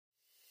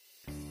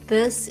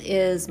This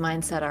is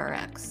Mindset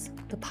RX,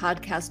 the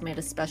podcast made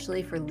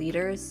especially for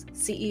leaders,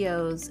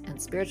 CEOs,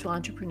 and spiritual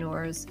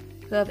entrepreneurs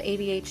who have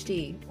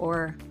ADHD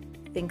or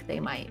think they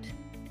might.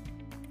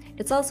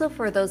 It's also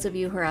for those of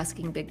you who are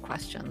asking big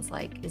questions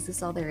like, is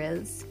this all there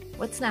is?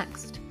 What's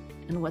next?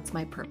 And what's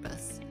my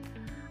purpose?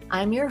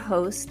 I'm your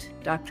host,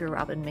 Dr.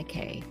 Robin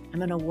McKay.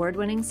 I'm an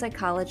award-winning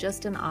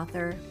psychologist and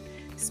author,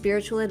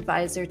 spiritual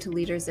advisor to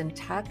leaders in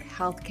tech,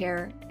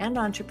 healthcare, and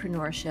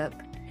entrepreneurship,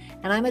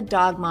 and I'm a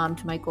dog mom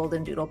to my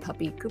golden doodle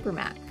puppy, Cooper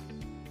Mac.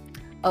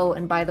 Oh,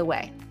 and by the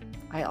way,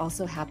 I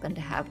also happen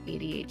to have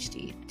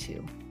ADHD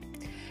too.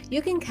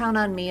 You can count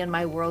on me and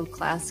my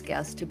world-class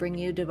guests to bring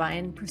you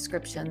divine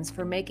prescriptions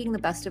for making the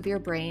best of your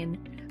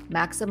brain,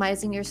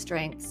 maximizing your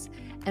strengths,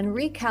 and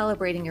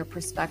recalibrating your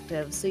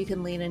perspective so you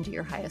can lean into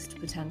your highest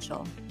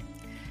potential.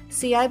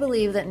 See, I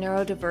believe that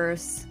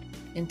neurodiverse,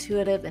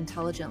 intuitive,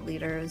 intelligent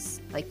leaders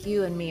like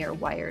you and me are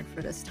wired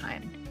for this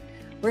time.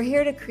 We're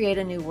here to create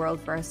a new world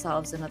for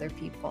ourselves and other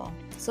people.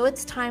 So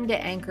it's time to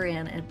anchor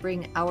in and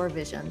bring our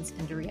visions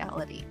into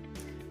reality.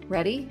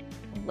 Ready?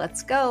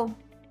 Let's go.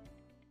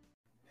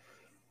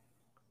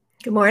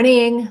 Good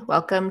morning.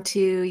 Welcome to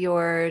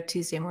your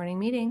Tuesday morning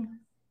meeting.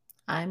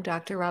 I'm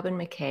Dr. Robin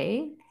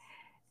McKay,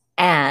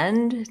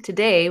 and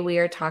today we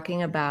are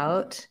talking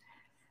about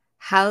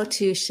how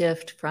to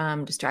shift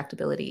from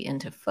distractibility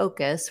into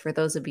focus for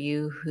those of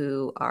you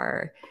who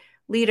are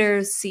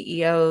leaders,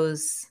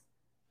 CEOs,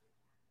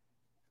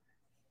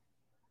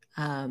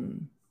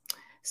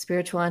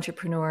 spiritual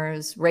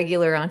entrepreneurs,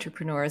 regular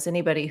entrepreneurs,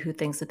 anybody who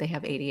thinks that they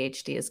have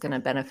ADHD is going to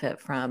benefit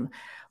from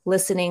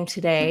listening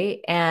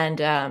today.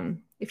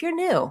 And if you're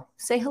new,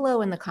 say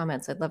hello in the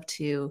comments. I'd love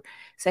to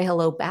say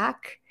hello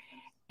back.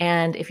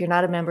 And if you're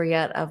not a member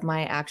yet of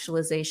my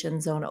actualization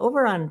zone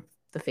over on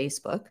the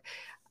Facebook,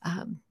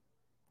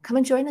 come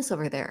and join us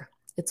over there.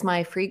 It's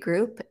my free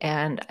group,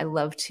 and I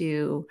love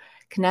to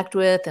connect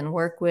with and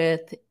work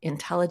with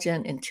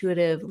intelligent,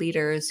 intuitive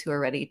leaders who are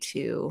ready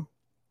to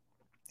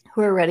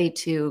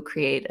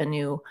create a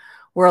new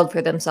world for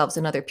themselves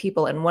and other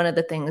people. And one of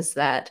the things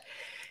that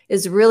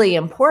is really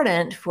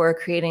important for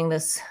creating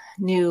this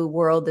new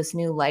world, this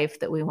new life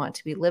that we want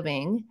to be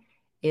living,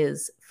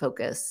 is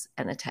focus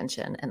and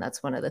attention. And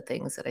that's one of the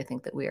things that I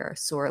think that we are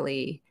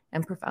sorely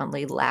and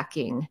profoundly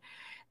lacking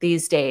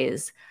these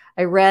days.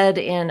 I read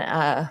in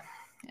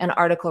an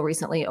article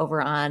recently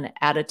over on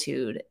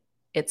Attitude.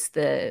 It's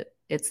the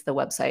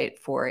website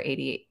for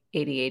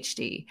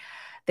ADHD.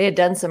 They had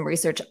done some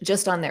research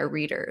just on their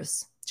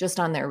readers.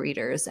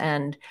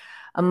 And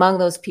among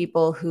those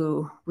people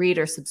who read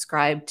or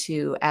subscribe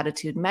to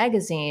Attitude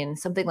magazine,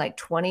 something like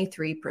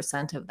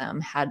 23% of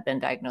them had been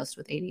diagnosed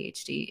with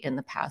ADHD in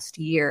the past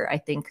year. I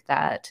think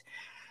that,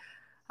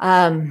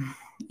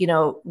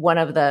 one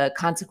of the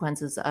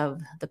consequences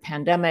of the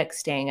pandemic,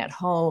 staying at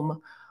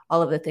home,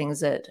 all of the things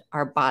that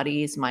our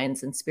bodies,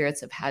 minds, and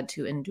spirits have had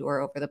to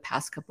endure over the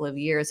past couple of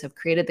years have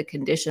created the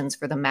conditions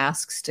for the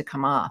masks to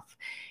come off.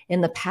 In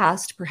the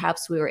past,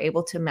 perhaps we were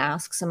able to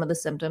mask some of the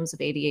symptoms of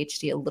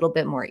ADHD a little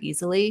bit more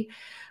easily.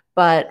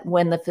 But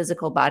when the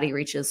physical body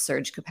reaches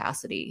surge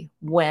capacity,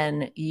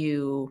 when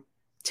you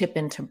tip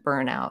into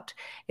burnout,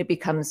 it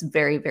becomes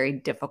very, very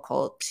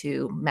difficult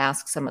to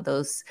mask some of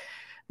those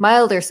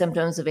milder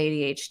symptoms of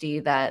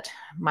ADHD that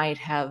might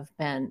have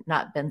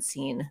not been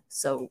seen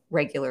so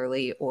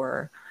regularly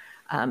or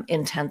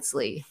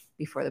intensely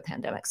before the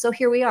pandemic. So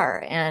here we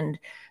are. And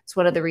it's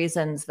one of the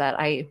reasons that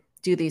I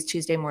do these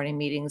Tuesday morning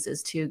meetings,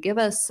 is to give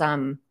us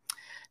some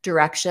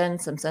direction,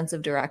 some sense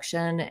of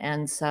direction,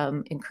 and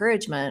some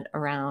encouragement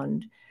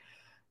around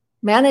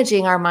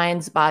managing our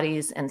minds,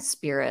 bodies, and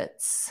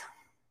spirits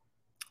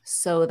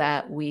so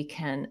that we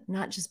can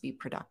not just be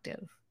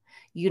productive.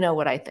 You know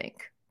what I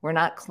think. We're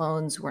not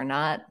clones. We're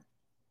not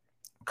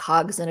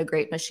cogs in a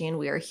great machine.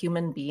 We are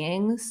human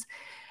beings,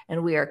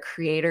 and we are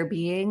creator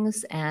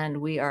beings, and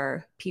we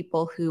are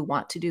people who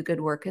want to do good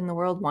work in the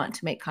world, want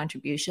to make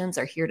contributions,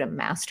 are here to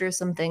master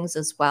some things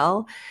as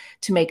well,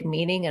 to make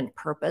meaning and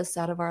purpose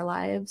out of our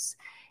lives.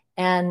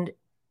 And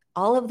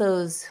all of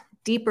those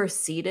deeper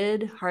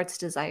seated heart's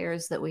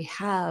desires that we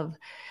have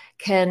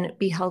can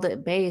be held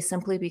at bay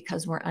simply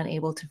because we're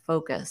unable to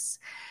focus.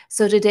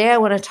 So today I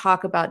want to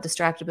talk about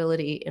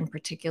distractibility in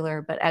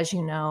particular, but as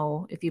you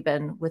know, if you've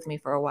been with me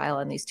for a while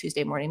on these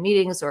Tuesday morning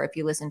meetings, or if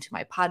you listen to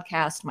my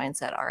podcast,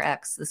 Mindset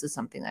RX, this is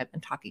something I've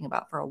been talking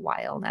about for a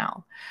while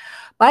now.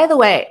 By the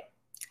way,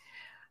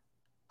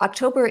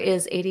 October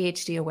is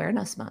ADHD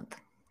Awareness Month.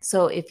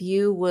 So if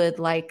you would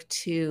like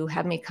to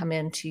have me come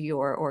into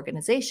your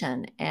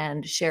organization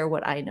and share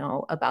what I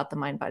know about the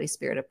mind, body,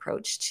 spirit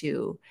approach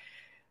to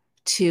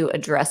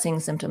addressing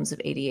symptoms of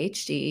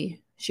ADHD,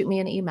 shoot me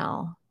an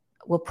email.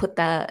 We'll put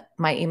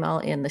my email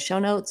in the show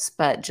notes,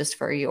 but just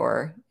for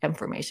your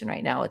information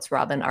right now, it's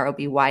Robin,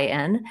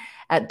 ROBYN,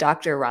 at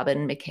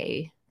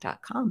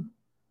drrobinmckay.com.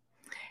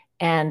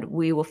 And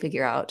we will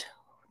figure out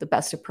the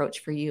best approach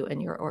for you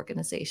and your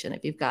organization.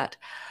 If you've got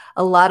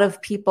a lot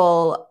of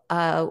people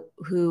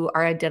who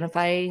are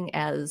identifying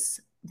as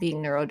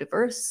being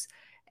neurodiverse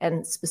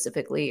and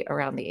specifically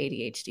around the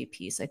ADHD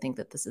piece. I think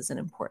that this is an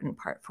important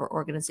part for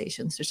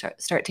organizations to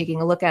start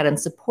taking a look at and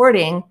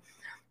supporting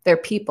their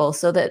people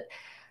so that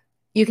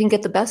you can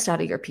get the best out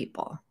of your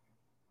people,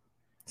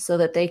 so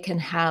that they can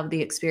have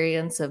the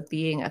experience of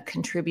being a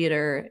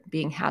contributor,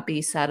 being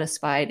happy,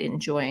 satisfied,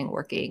 enjoying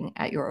working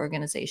at your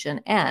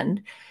organization,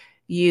 and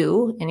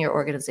you and your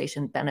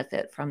organization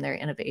benefit from their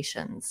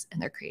innovations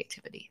and their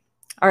creativity.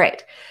 All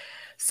right.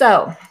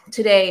 So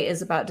today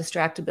is about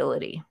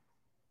distractibility.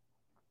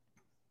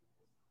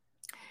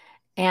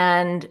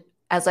 And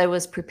as I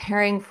was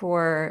preparing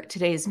for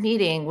today's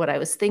meeting, what I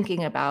was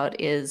thinking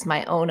about is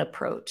my own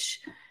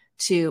approach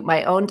to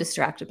my own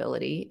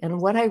distractibility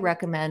and what I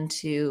recommend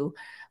to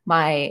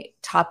my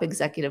top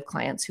executive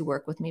clients who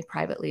work with me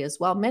privately as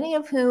well, many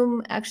of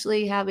whom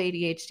actually have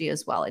ADHD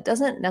as well. It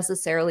doesn't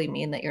necessarily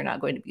mean that you're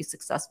not going to be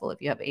successful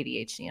if you have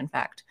ADHD. In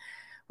fact,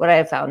 what I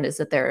have found is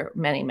that there are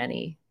many,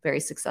 many very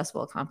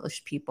successful,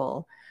 accomplished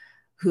people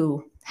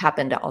who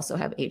happen to also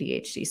have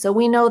ADHD. So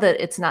we know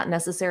that it's not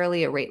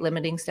necessarily a rate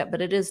limiting step,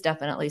 but it is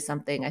definitely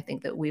something I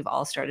think that we've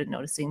all started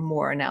noticing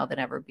more now than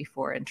ever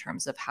before in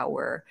terms of how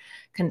we're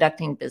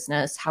conducting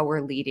business, how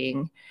we're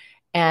leading,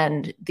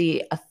 and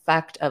the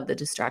effect of the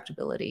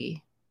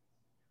distractibility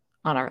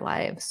on our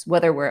lives,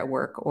 whether we're at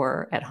work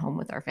or at home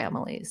with our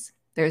families.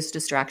 There's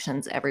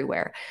distractions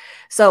everywhere.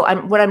 So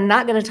what I'm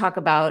not going to talk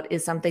about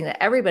is something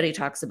that everybody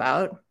talks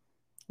about,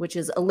 which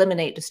is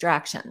eliminate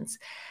distractions.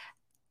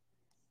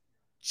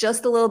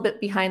 Just a little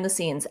bit behind the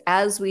scenes.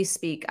 As we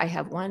speak, I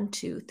have 1,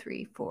 2,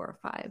 3, 4,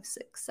 5,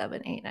 6,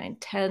 7, 8, 9,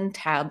 10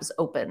 tabs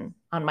open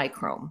on my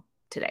Chrome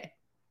today.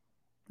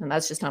 And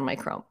that's just on my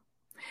Chrome.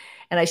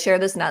 And I share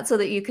this not so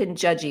that you can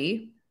judge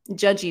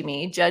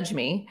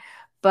me,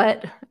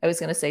 but I was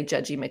going to say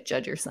judgy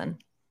McJudgerson.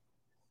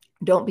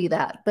 Don't be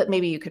that, but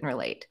maybe you can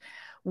relate.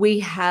 We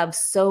have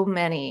so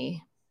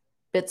many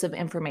bits of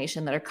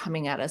information that are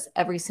coming at us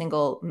every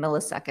single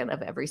millisecond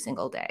of every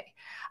single day.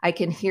 I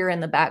can hear in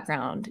the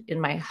background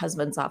in my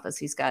husband's office,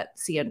 he's got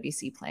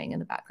CNBC playing in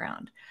the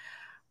background.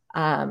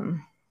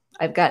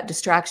 I've got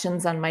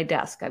distractions on my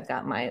desk. I've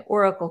got my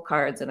Oracle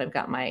cards and I've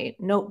got my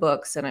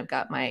notebooks and I've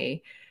got my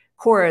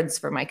cords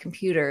for my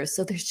computers.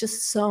 So there's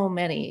just so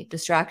many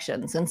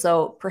distractions. And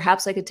so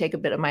perhaps I could take a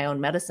bit of my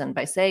own medicine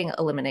by saying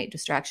eliminate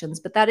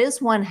distractions, but that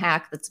is one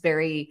hack that's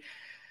very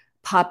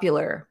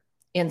popular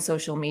in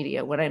social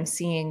media. When I'm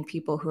seeing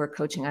people who are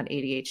coaching on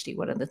ADHD,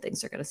 one of the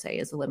things they're going to say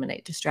is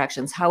eliminate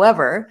distractions.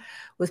 However,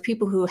 with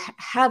people who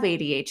have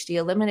ADHD,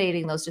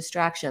 eliminating those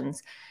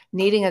distractions,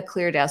 needing a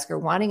clear desk or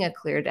wanting a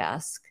clear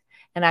desk,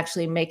 and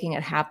actually making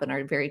it happen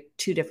are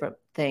two different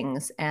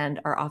things and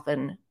are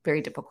often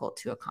very difficult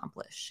to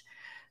accomplish.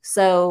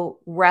 So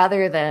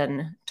rather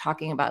than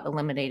talking about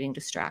eliminating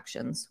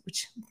distractions,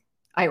 which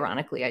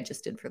ironically I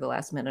just did for the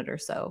last minute or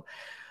so,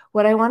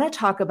 what I want to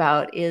talk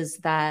about is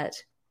that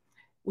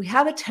we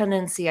have a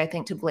tendency, I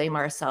think, to blame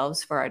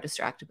ourselves for our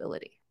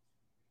distractibility.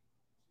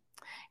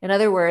 In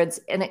other words,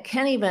 and it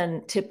can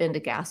even tip into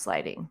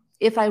gaslighting.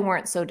 If I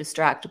weren't so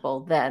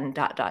distractible, then ...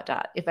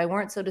 If I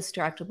weren't so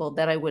distractible,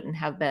 then I wouldn't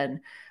have been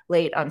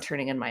late on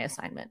turning in my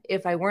assignment.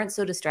 If I weren't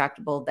so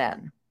distractible,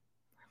 then.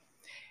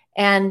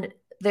 And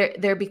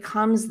there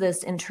becomes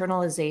this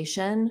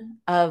internalization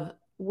of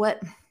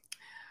what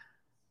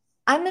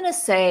I'm going to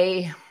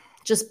say,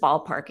 just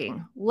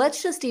ballparking.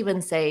 Let's just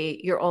even say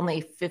you're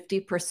only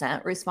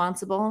 50%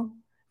 responsible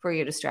for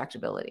your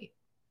distractibility.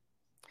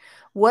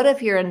 What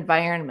if your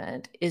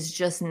environment is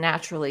just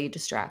naturally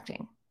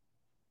distracting?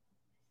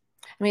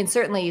 I mean,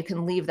 certainly you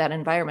can leave that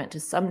environment to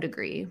some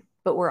degree,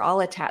 but we're all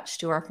attached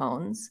to our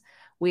phones.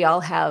 We all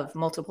have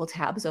multiple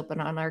tabs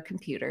open on our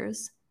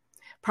computers.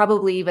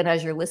 Probably even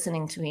as you're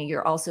listening to me,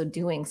 you're also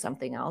doing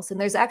something else. And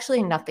there's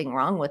actually nothing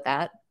wrong with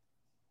that.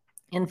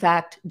 In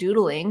fact,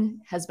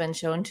 doodling has been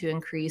shown to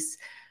increase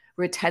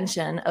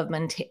retention of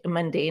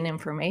mundane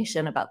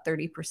information about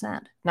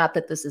 30%. Not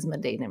that this is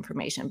mundane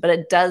information, but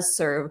it does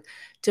serve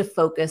to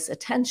focus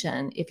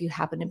attention if you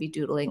happen to be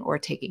doodling or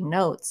taking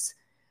notes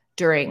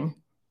during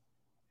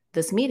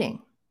this meeting.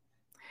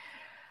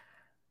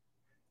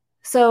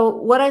 So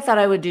what I thought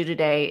I would do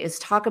today is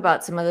talk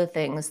about some of the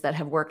things that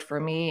have worked for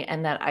me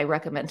and that I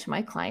recommend to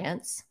my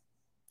clients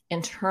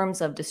in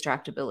terms of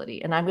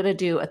distractibility. And I'm going to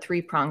do a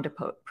 3-pronged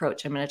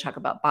approach. I'm going to talk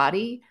about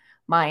body,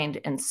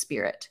 mind, and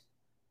spirit.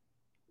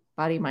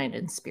 Body, mind,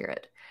 and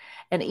spirit.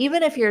 And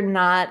even if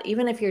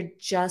you're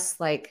just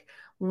like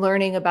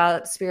learning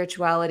about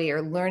spirituality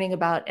or learning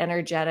about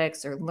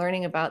energetics or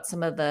learning about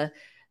some of the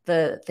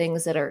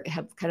things that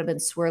have kind of been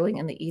swirling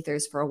in the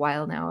ethers for a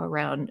while now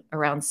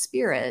around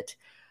spirit,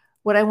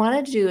 what I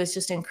want to do is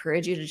just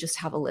encourage you to just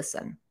have a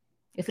listen.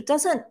 If it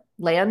doesn't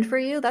land for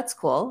you, that's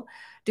cool.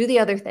 Do the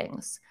other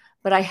things.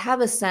 But I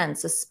have a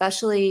sense,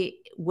 especially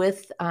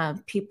with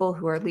people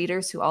who are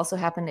leaders who also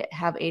happen to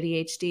have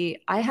ADHD,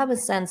 I have a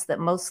sense that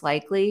most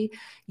likely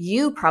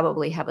you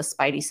probably have a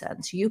spidey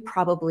sense. You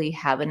probably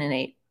have an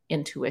innate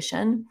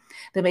intuition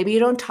that maybe you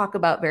don't talk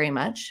about very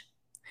much.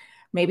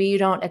 Maybe you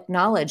don't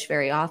acknowledge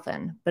very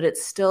often, but it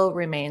still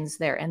remains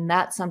there. And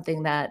that's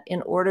something that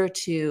in order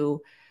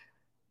to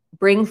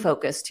bring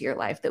focus to your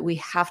life that we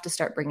have to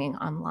start bringing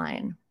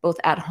online, both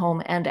at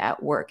home and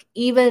at work,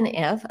 even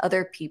if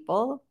other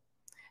people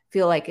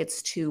feel like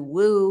it's too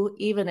woo,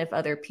 even if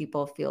other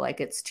people feel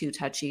like it's too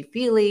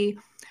touchy-feely.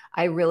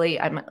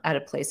 I'm at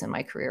a place in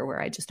my career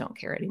where I just don't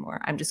care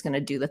anymore. I'm just going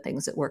to do the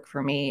things that work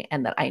for me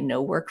and that I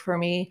know work for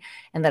me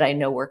and that I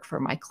know work for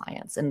my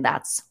clients. And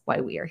that's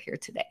why we are here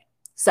today.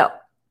 So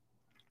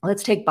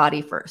let's take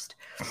body first.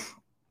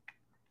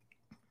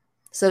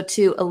 So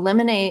to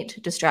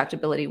eliminate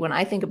distractibility, when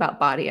I think about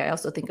body, I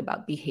also think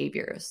about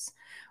behaviors.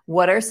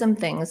 What are some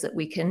things that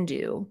we can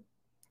do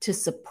to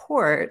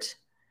support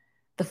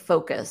the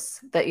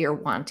focus that you're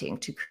wanting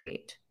to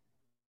create?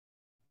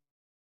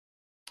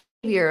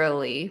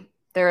 Behaviorally,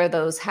 there are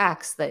those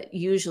hacks that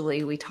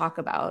usually we talk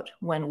about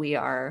when we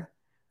are,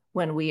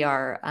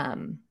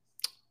 I'm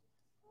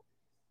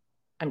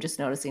just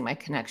noticing my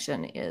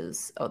connection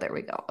is, oh, there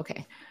we go.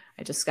 Okay.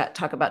 I just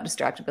talk about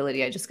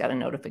distractibility. I just got a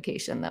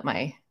notification that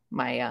my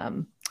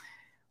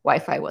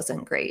Wi-Fi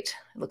wasn't great.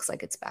 It looks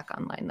like it's back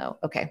online though.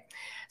 Okay.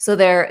 So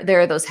there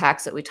are those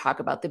hacks that we talk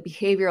about, the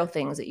behavioral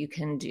things that you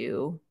can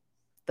do,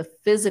 the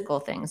physical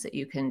things that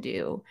you can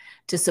do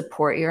to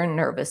support your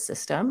nervous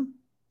system,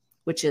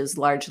 which is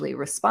largely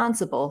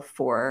responsible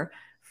for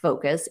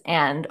focus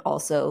and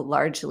also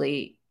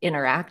largely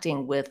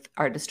interacting with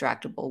our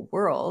distractible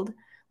world,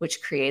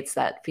 which creates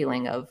that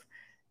feeling of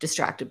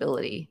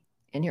distractibility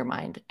in your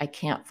mind. I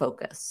can't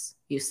focus,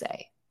 you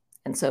say.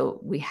 And so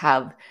we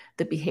have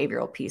the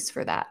behavioral piece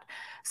for that.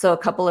 So a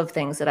couple of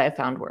things that I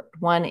found work.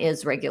 One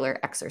is regular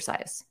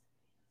exercise.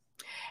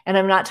 And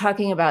I'm not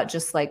talking about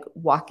just like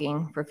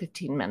walking for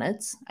 15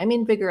 minutes. I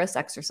mean, vigorous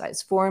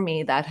exercise. For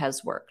me, that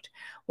has worked.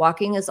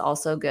 Walking is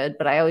also good,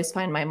 but I always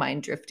find my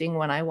mind drifting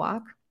when I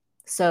walk.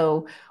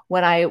 So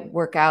when I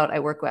work out, I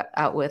work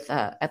out with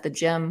at the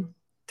gym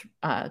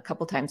a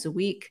couple times a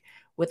week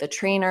with a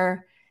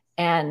trainer,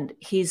 and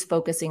he's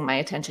focusing my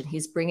attention.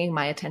 He's bringing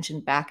my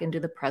attention back into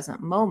the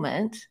present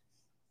moment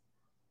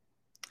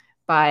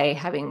by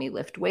having me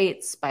lift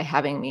weights, by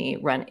having me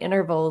run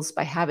intervals,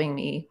 by having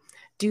me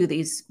do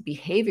these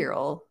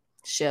behavioral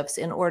shifts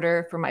in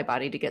order for my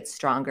body to get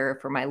stronger,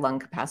 for my lung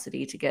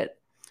capacity to get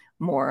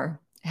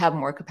have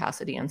more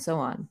capacity, and so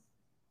on.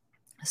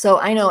 So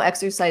I know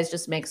exercise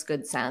just makes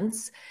good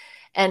sense.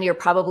 And you're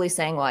probably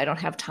saying, well, I don't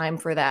have time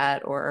for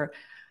that, or,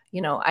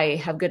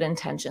 I have good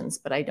intentions,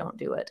 but I don't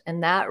do it.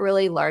 And that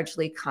really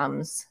largely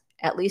comes,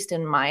 at least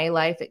in my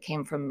life, it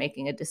came from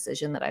making a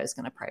decision that I was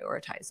going to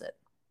prioritize it.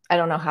 I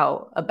don't know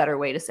how a better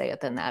way to say it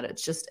than that.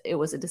 It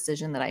was a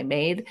decision that I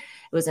made. It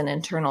was an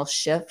internal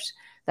shift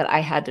that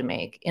I had to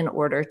make in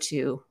order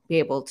to be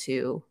able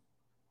to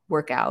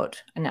work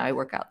out. And now I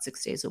work out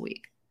 6 days a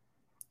week.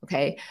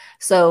 Okay.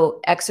 So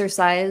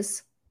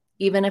exercise,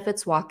 even if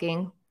it's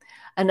walking.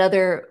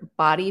 Another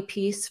body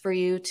piece for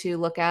you to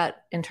look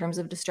at in terms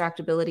of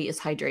distractibility is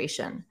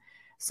hydration.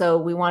 So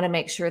we want to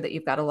make sure that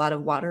you've got a lot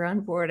of water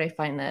on board. I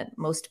find that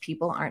most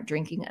people aren't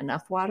drinking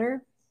enough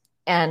water,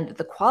 and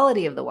the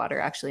quality of the water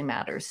actually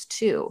matters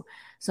too.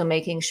 So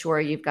making sure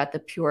you've got the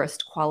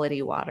purest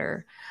quality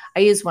water.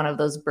 I use one of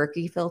those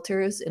Berkey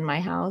filters in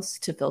my house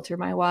to filter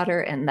my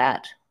water, and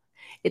that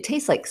it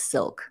tastes like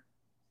silk.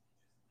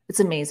 It's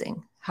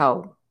amazing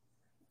how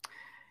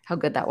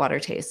good that water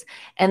tastes.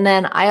 And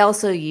then I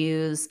also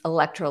use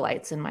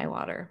electrolytes in my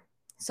water.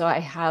 So I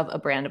have a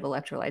brand of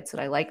electrolytes that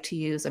I like to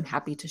use. I'm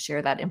happy to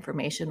share that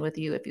information with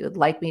you. If you would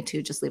like me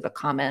to, just leave a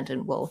comment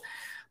and we'll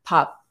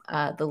pop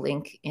the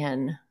link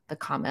in the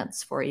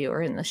comments for you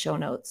or in the show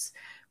notes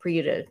for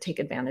you to take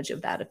advantage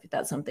of that if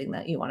that's something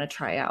that you want to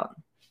try out.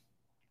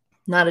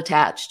 Not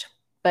attached,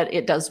 but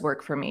it does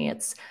work for me.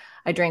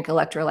 I drink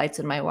electrolytes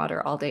in my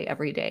water all day,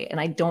 every day, and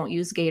I don't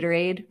use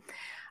Gatorade.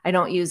 I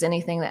don't use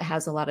anything that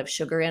has a lot of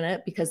sugar in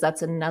it, because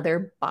that's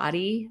another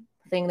body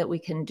thing that we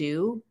can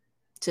do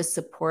to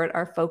support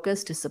our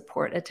focus, to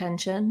support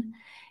attention,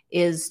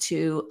 is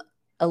to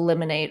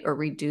eliminate or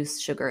reduce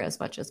sugar as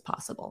much as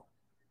possible.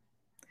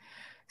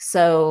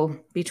 So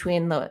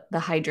between the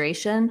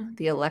hydration,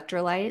 the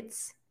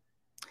electrolytes,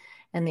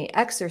 and the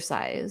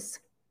exercise,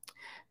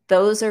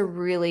 those are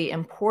really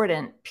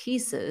important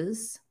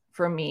pieces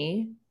for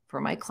me, for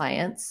my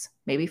clients,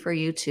 maybe for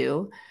you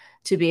too,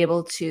 to be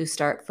able to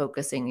start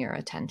focusing your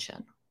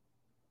attention.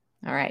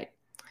 All right.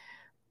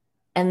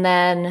 And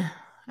then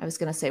I was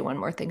going to say one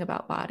more thing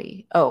about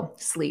body. Oh,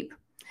 sleep.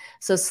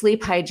 So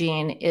sleep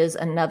hygiene is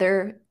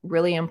another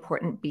really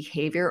important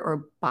behavior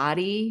or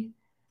body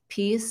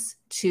piece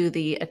to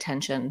the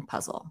attention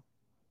puzzle.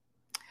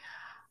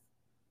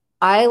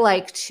 I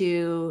like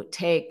to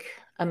take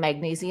a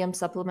magnesium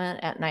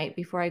supplement at night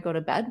before I go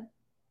to bed.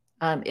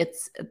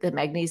 The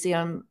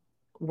magnesium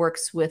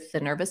works with the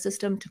nervous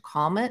system to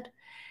calm it,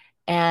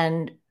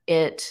 and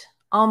it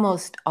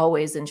almost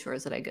always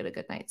ensures that I get a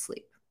good night's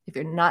sleep. If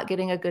you're not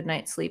getting a good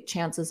night's sleep,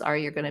 chances are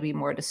you're going to be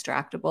more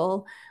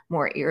distractible,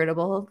 more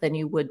irritable than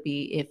you would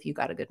be if you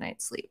got a good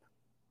night's sleep.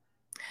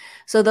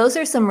 So those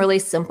are some really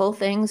simple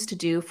things to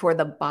do for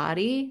the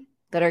body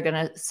that are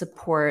going to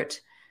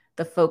support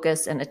the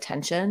focus and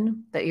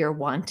attention that you're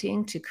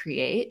wanting to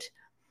create.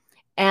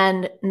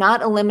 and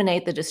not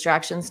eliminate the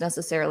distractions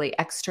necessarily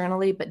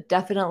externally, but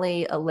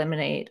definitely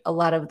eliminate a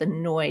lot of the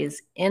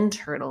noise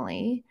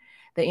internally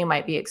that you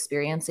might be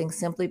experiencing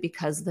simply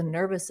because the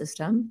nervous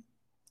system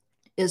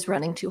is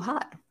running too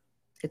hot.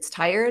 It's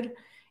tired,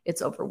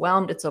 it's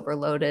overwhelmed, it's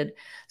overloaded.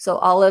 So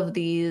all of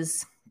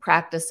these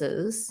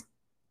practices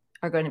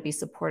are going to be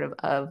supportive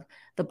of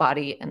the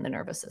body and the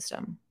nervous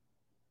system.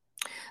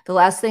 The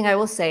last thing I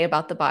will say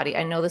about the body,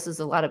 I know this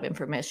is a lot of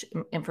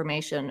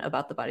information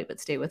about the body, but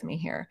stay with me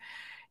here,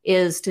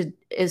 is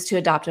to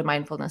adopt a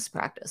mindfulness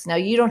practice. Now,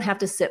 you don't have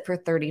to sit for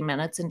 30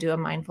 minutes and do a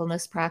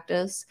mindfulness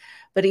practice,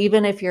 but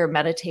even if you're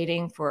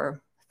meditating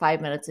for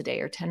 5 minutes a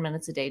day or 10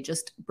 minutes a day,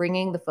 just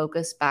bringing the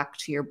focus back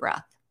to your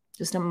breath,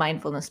 just a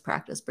mindfulness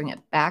practice, bring it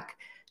back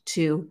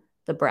to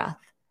the breath.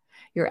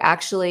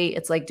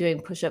 It's like doing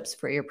push-ups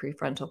for your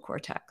prefrontal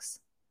cortex.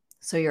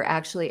 So you're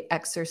actually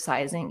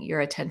exercising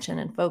your attention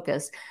and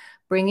focus,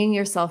 bringing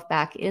yourself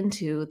back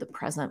into the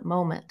present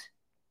moment.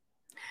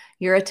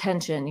 Your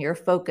attention, your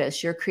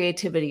focus, your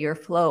creativity, your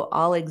flow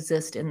all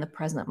exist in the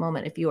present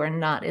moment. If you are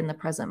not in the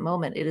present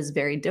moment, it is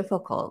very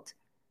difficult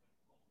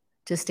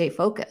to stay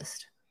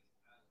focused.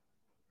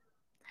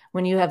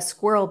 When you have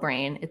squirrel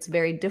brain, it's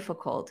very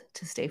difficult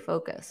to stay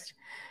focused.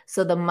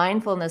 So the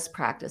mindfulness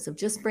practice of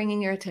just bringing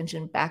your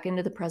attention back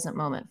into the present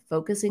moment,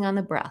 focusing on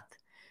the breath,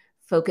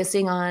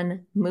 focusing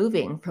on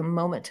moving from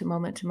moment to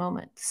moment to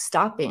moment,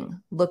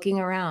 stopping, looking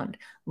around,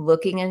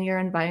 looking in your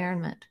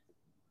environment,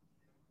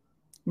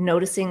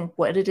 noticing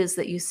what it is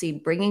that you see,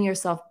 bringing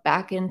yourself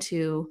back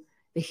into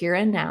the here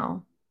and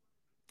now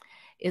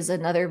is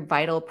another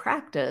vital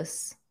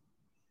practice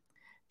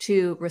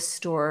to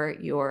restore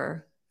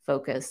your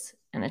focus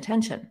and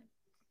attention.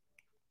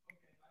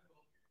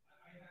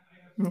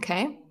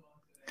 Okay.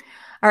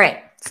 All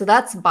right. So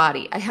that's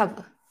body.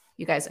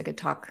 You guys, I could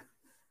talk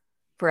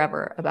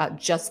forever about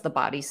just the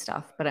body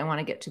stuff, but I want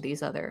to get to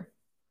these other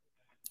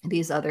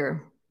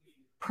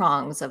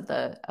prongs of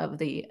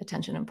the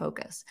attention and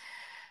focus.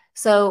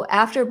 So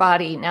after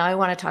body, now I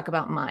want to talk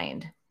about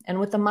mind. And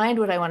with the mind,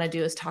 what I want to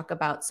do is talk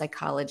about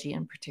psychology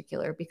in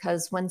particular,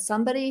 because when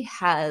somebody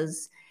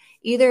has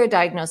either a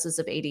diagnosis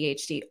of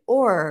ADHD,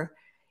 or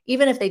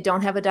even if they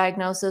don't have a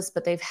diagnosis,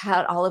 but they've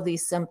had all of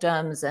these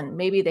symptoms and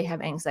maybe they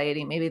have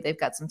anxiety, maybe they've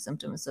got some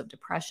symptoms of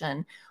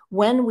depression,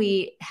 when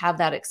we have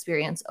that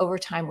experience over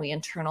time, we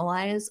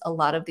internalize a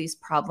lot of these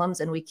problems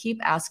and we keep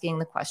asking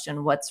the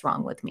question, what's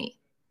wrong with me?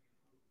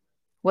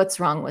 What's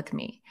wrong with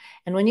me?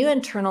 And when you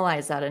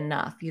internalize that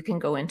enough, you can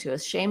go into a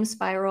shame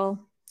spiral.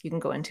 You can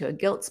go into a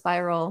guilt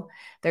spiral.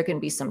 There can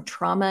be some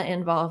trauma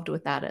involved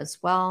with that as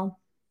well.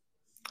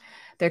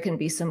 There can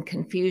be some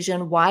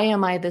confusion. Why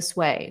am I this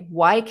way?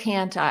 Why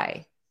can't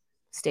I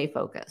stay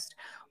focused?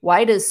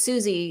 Why does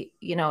Susie,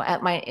 in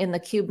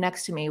the cube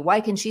next to me,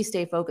 why can she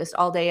stay focused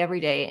all day,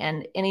 every day?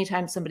 And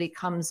anytime somebody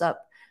comes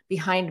up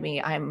behind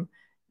me, I'm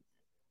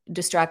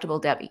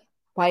distractible Debbie.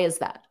 Why is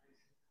that?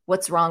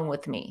 What's wrong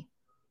with me?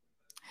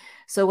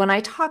 So when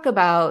I talk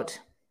about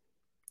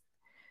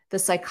the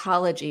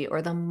psychology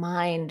or the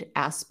mind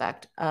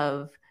aspect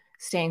of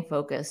staying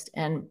focused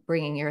and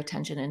bringing your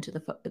attention into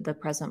the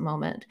present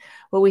moment,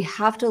 what we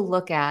have to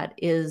look at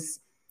is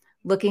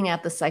looking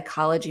at the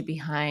psychology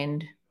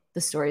behind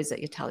the stories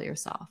that you tell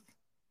yourself.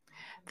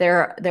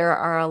 There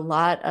are a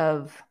lot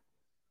of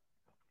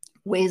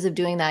ways of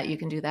doing that. You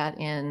can do that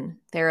in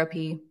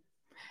therapy.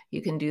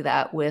 You can do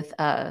that with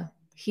a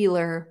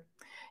healer.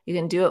 You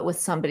can do it with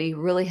somebody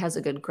who really has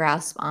a good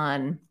grasp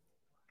on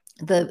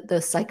the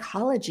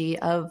psychology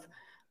of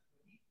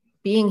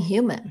being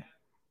human,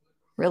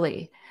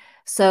 really.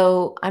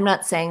 So I'm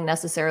not saying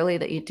necessarily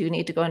that you do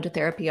need to go into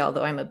therapy,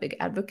 although I'm a big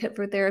advocate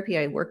for therapy.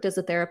 I worked as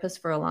a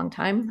therapist for a long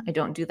time. I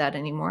don't do that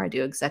anymore. I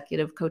do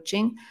executive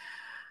coaching.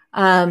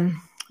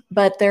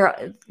 But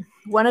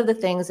one of the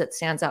things that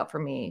stands out for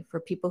me, for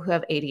people who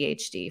have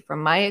ADHD,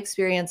 from my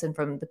experience and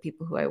from the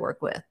people who I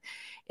work with,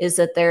 is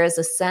that there is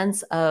a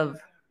sense of,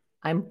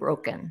 I'm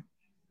broken.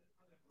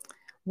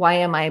 Why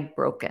am I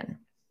broken?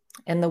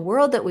 And the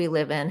world that we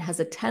live in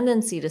has a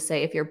tendency to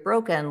say, if you're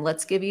broken,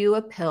 let's give you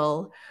a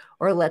pill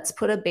or let's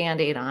put a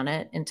Band-Aid on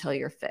it until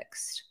you're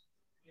fixed.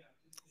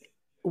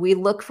 We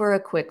look for a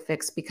quick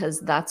fix because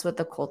that's what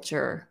the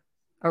culture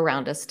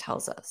around us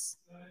tells us.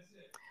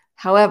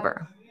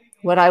 However,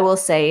 what I will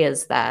say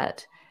is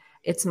that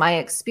it's my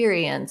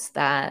experience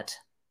that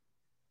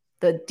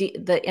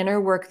the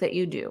inner work that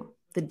you do,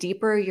 the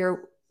deeper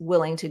you're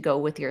willing to go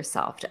with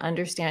yourself, to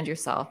understand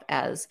yourself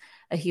as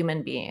a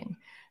human being,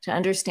 to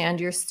understand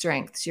your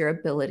strengths, your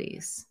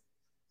abilities,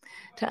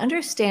 to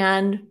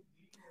understand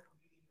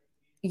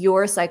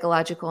your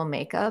psychological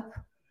makeup,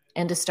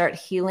 and to start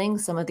healing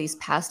some of these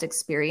past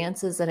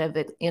experiences that have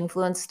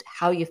influenced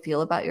how you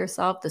feel about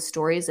yourself, the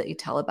stories that you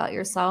tell about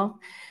yourself,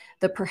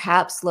 the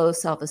perhaps low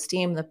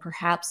self-esteem, the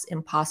perhaps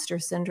imposter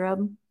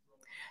syndrome,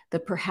 the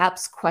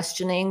perhaps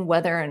questioning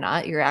whether or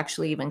not you're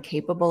actually even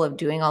capable of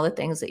doing all the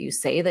things that you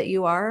say that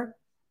you are,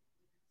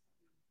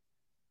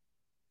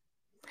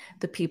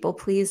 the people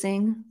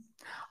pleasing.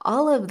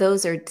 All of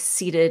those are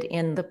seated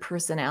in the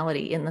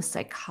personality, in the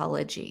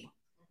psychology.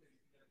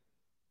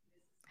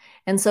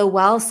 And so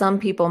while some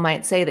people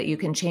might say that you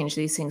can change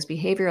these things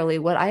behaviorally,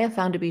 what I have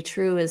found to be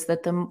true is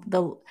that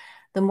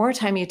the more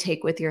time you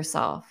take with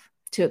yourself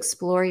to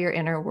explore your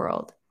inner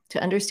world,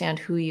 to understand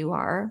who you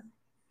are,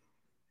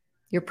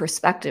 your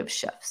perspective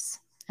shifts.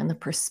 And the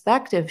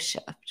perspective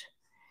shift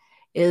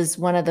is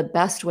one of the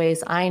best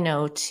ways I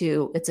know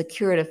to, it's a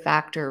curative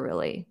factor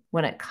really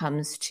when it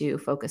comes to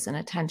focus and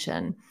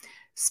attention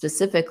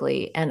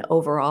specifically, and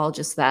overall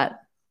just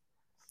that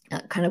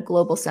kind of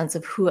global sense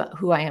of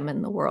who I am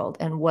in the world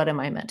and what am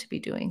I meant to be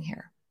doing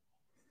here.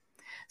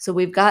 So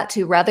we've got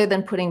to, rather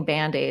than putting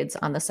Band-Aids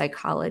on the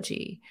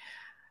psychology,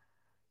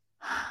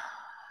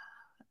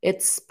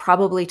 it's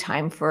probably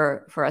time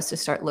for us to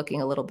start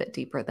looking a little bit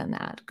deeper than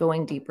that,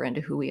 going deeper into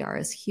who we are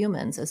as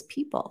humans, as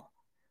people,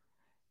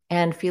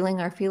 and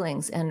feeling our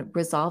feelings and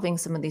resolving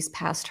some of these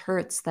past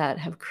hurts that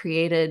have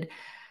created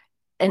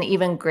an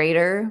even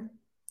greater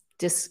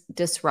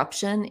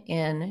disruption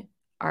in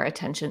our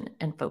attention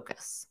and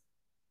focus.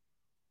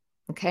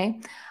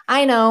 Okay.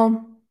 I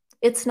know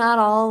it's not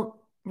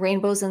all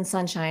rainbows and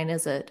sunshine,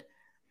 is it?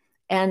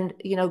 And,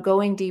 you know,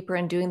 going deeper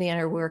and doing the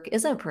inner work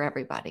isn't for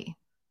everybody.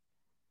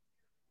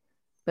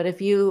 But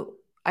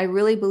I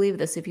really believe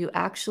this, if you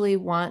actually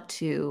want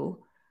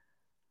to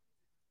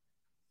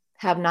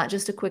have not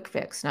just a quick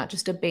fix, not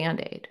just a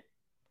Band-Aid,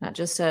 not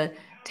just a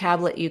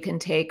tablet you can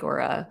take or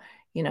a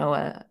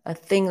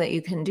thing that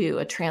you can do,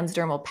 a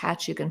transdermal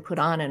patch you can put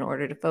on in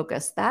order to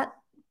focus, that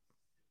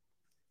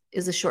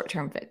is a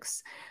short-term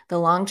fix. The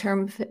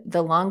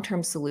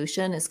long-term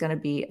solution is going to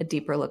be a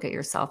deeper look at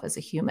yourself as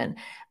a human.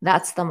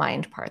 That's the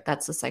mind part.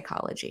 That's the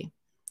psychology.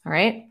 All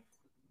right.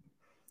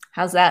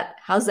 How's that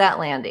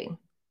landing?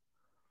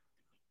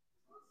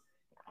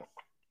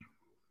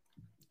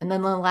 And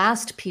then the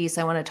last piece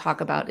I want to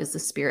talk about is the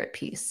spirit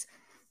piece.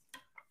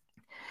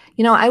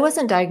 You know, I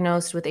wasn't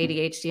diagnosed with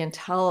ADHD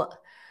until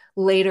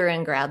later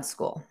in grad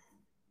school,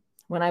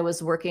 when I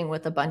was working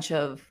with a bunch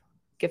of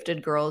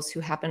gifted girls who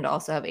happened to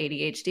also have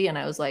ADHD. And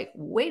I was like,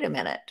 wait a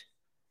minute,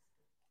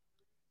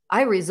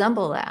 I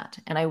resemble that.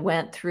 And I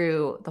went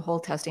through the whole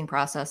testing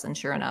process. And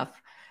sure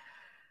enough,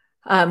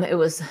 it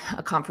was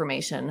a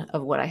confirmation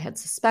of what I had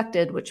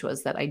suspected, which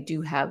was that I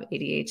do have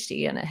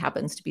ADHD, and it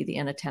happens to be the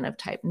inattentive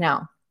type.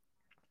 Now,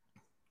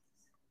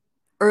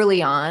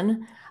 early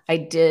on, I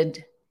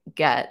did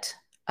get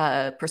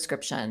a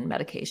prescription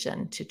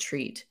medication to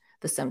treat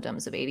the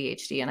symptoms of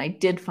ADHD. And I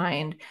did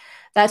find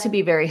that to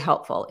be very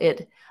helpful.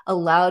 It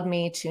allowed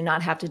me to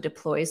not have to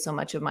deploy so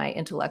much of my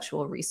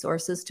intellectual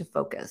resources to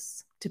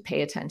focus, to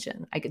pay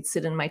attention. I could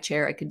sit in my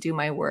chair, I could do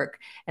my work,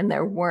 and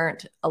there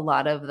weren't a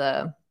lot of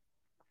the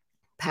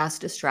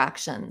past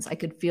distractions. I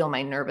could feel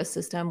my nervous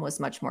system was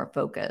much more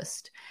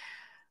focused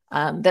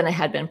than it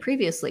had been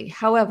previously.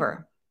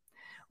 However,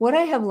 what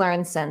I have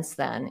learned since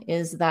then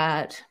is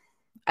that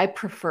I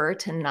prefer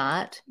to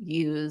not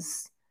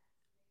use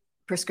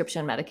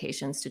prescription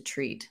medications to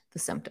treat the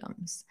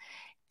symptoms.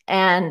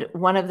 And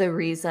one of the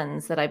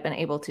reasons that I've been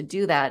able to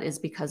do that is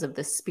because of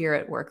the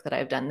spirit work that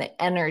I've done,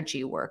 the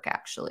energy work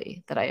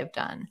actually that I have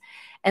done.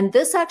 And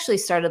this actually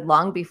started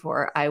long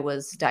before I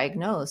was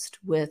diagnosed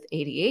with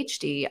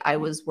ADHD. I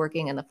was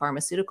working in the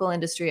pharmaceutical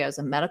industry. I was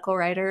a medical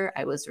writer.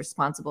 I was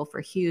responsible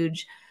for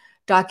huge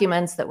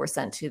documents that were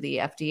sent to the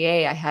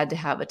FDA. I had to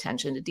have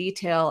attention to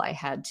detail. I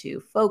had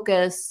to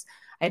focus.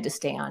 I had to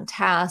stay on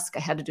task. I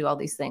had to do all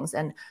these things.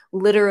 And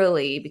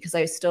literally, because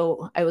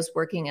I was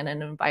working in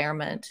an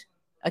environment,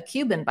 a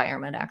cube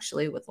environment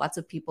actually, with lots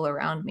of people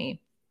around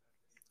me,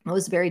 it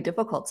was very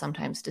difficult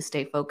sometimes to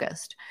stay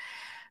focused.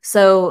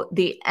 So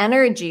the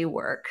energy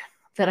work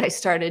that I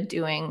started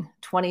doing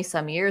 20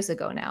 some years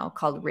ago now,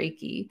 called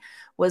Reiki,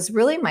 was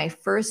really my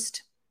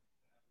first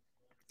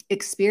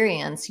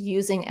experience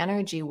using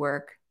energy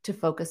work to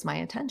focus my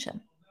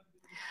attention.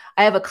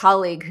 I have a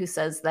colleague who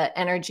says that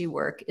energy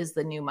work is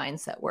the new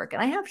mindset work.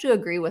 And I have to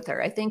agree with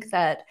her. I think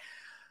that,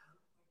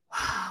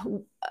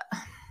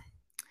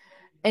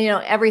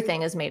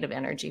 everything is made of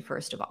energy,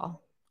 first of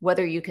all,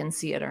 whether you can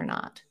see it or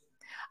not.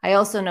 I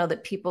also know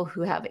that people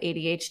who have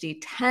ADHD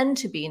tend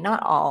to be,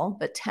 not all,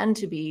 but tend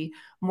to be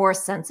more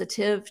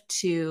sensitive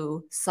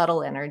to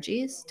subtle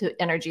energies, to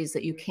energies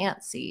that you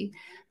can't see,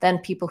 than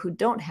people who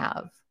don't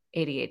have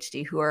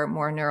ADHD, who are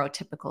more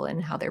neurotypical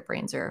in how their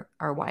brains are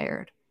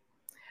wired.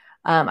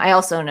 I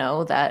also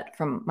know that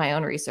from my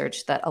own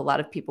research that a lot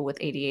of people with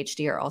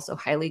ADHD are also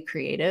highly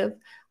creative,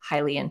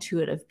 highly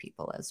intuitive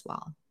people as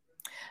well.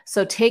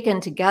 So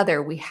taken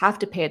together, we have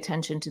to pay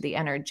attention to the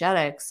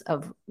energetics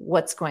of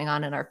what's going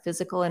on in our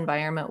physical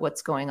environment,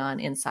 what's going on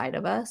inside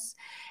of us,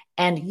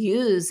 and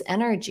use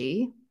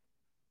energy,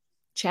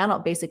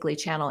 basically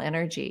channel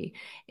energy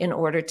in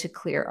order to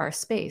clear our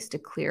space, to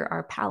clear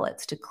our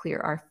palettes, to clear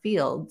our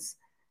fields,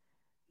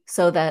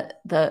 so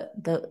that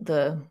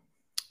the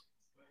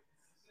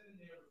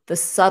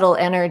subtle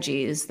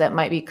energies that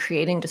might be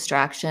creating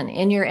distraction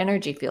in your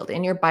energy field,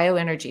 in your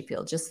bioenergy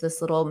field, just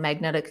this little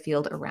magnetic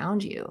field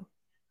around you,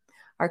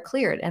 are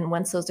cleared. And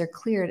once those are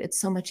cleared, it's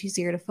so much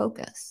easier to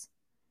focus.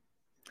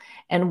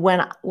 And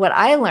what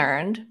I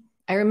learned,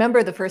 I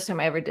remember the first time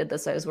I ever did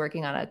this, I was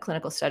working on a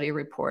clinical study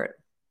report,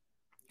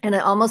 and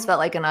it almost felt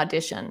like an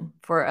audition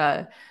for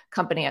a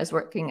company. I was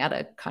working at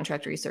a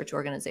contract research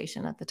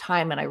organization at the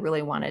time, and I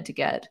really wanted to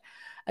get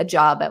a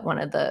job at one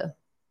of the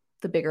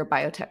bigger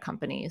biotech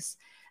companies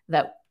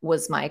that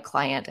was my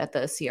client at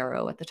the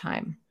CRO at the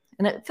time.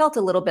 And it felt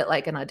a little bit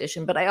like an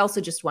audition, but I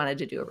also just wanted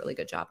to do a really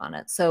good job on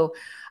it. So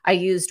I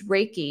used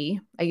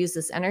Reiki. I used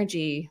this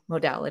energy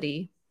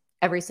modality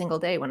every single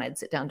day when I'd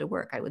sit down to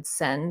work. I would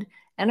send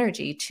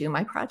energy to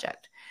my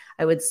project.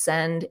 I would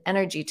send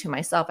energy to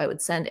myself. I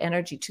would send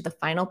energy to the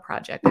final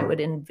project. I would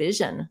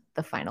envision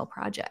the final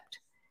project.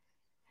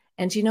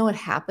 And you know what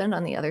happened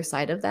on the other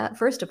side of that?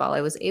 First of all,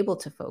 I was able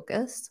to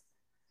focus.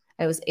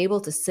 I was able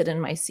to sit in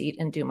my seat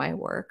and do my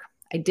work.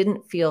 I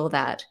didn't feel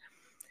that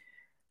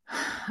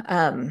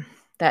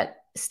that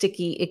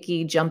sticky,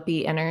 icky,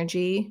 jumpy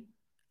energy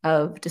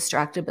of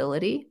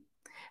distractibility.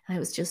 And I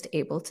was just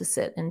able to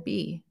sit and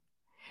be.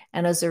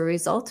 And as a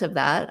result of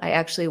that, I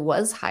actually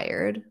was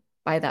hired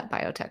by that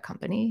biotech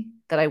company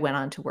that I went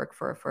on to work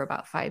for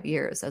about 5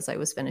 years as I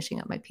was finishing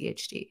up my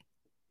PhD.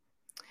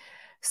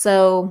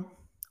 So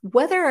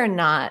whether or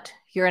not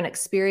you're an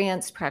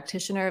experienced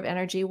practitioner of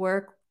energy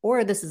work,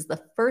 or this is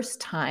the first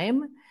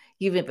time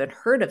you've even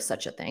heard of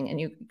such a thing, and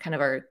you kind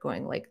of are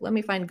going like, let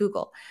me find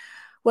Google.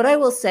 What I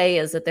will say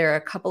is that there are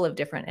a couple of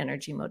different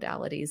energy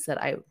modalities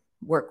that I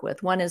work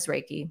with. One is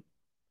Reiki.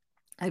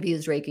 I've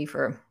used Reiki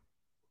for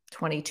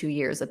 22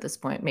 years at this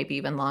point, maybe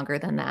even longer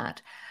than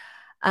that.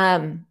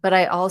 But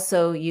I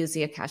also use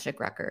the Akashic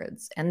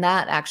Records, and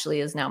that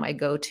actually is now my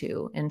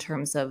go-to in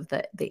terms of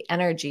the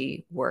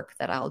energy work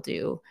that I'll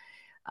do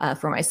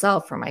for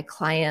myself, for my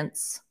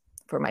clients,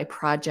 for my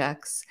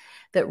projects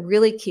that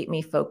really keep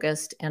me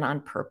focused and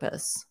on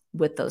purpose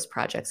with those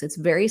projects. It's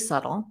very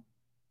subtle.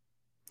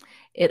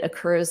 It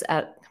occurs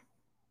at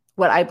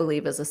what I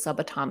believe is a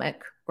subatomic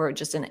or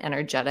just an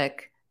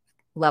energetic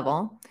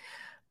level,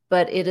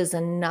 but it is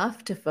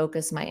enough to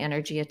focus my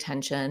energy,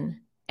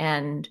 attention,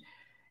 and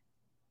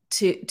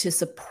to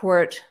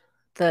support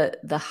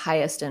the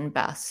highest and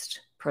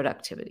best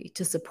productivity,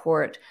 to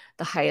support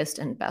the highest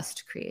and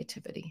best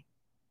creativity.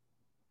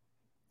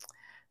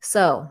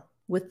 So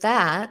with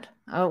that,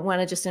 I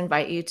want to just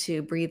invite you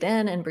to breathe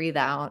in and breathe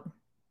out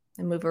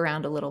and move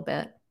around a little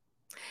bit.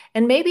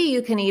 And maybe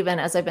you can even,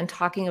 as I've been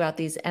talking about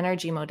these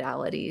energy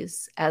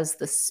modalities as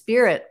the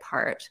spirit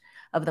part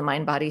of the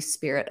mind, body,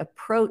 spirit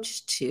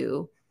approach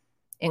to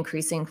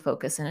increasing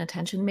focus and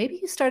attention, maybe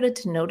you started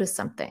to notice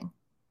something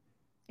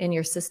in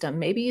your system.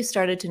 Maybe you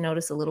started to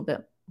notice a little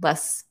bit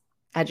less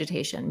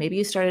agitation. Maybe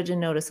you started to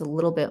notice a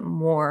little bit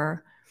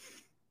more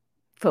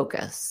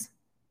focus,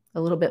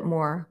 a little bit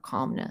more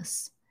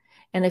calmness.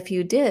 And if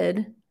you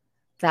did,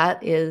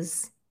 that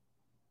is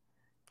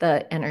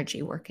the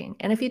energy working.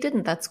 And if you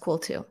didn't, that's cool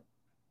too.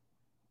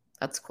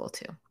 That's cool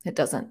too.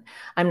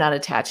 I'm not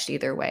attached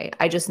either way.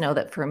 I just know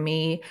that for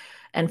me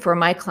and for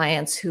my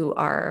clients who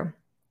are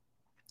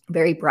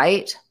very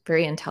bright,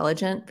 very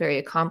intelligent, very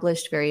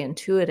accomplished, very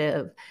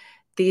intuitive,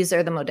 these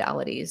are the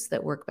modalities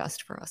that work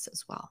best for us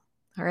as well.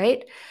 All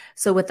right.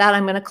 So with that,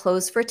 I'm going to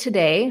close for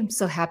today. I'm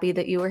so happy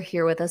that you are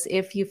here with us.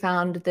 If you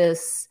found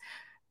this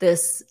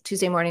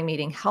Tuesday morning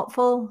meeting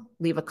helpful,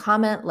 leave a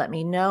comment, let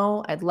me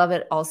know. I'd love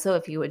it also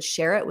if you would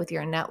share it with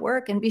your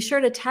network, and be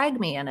sure to tag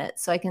me in it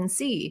so I can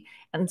see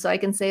and so I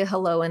can say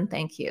hello and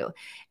thank you.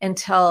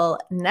 Until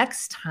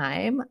next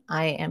time,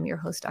 I am your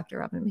host, Dr.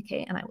 Robin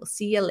McKay, and I will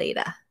see you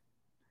later.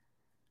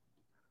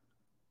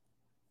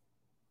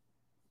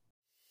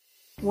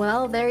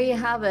 Well, there you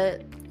have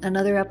it.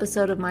 Another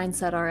episode of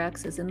Mindset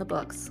RX is in the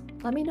books.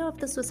 Let me know if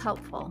this was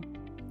helpful.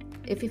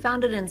 If you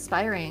found it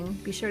inspiring,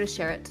 be sure to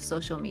share it to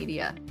social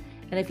media.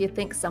 And if you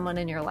think someone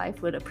in your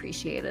life would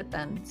appreciate it,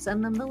 then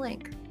send them the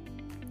link.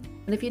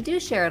 And if you do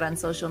share it on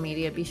social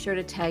media, be sure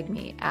to tag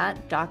me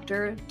at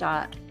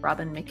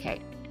dr.robinmckay.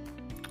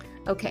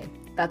 Okay,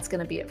 that's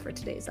going to be it for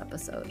today's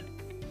episode.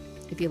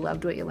 If you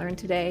loved what you learned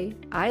today,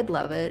 I'd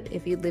love it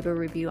if you'd leave a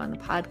review on the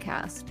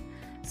podcast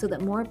so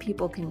that more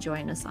people can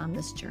join us on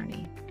this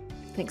journey.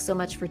 Thanks so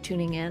much for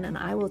tuning in, and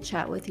I will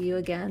chat with you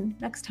again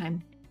next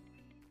time.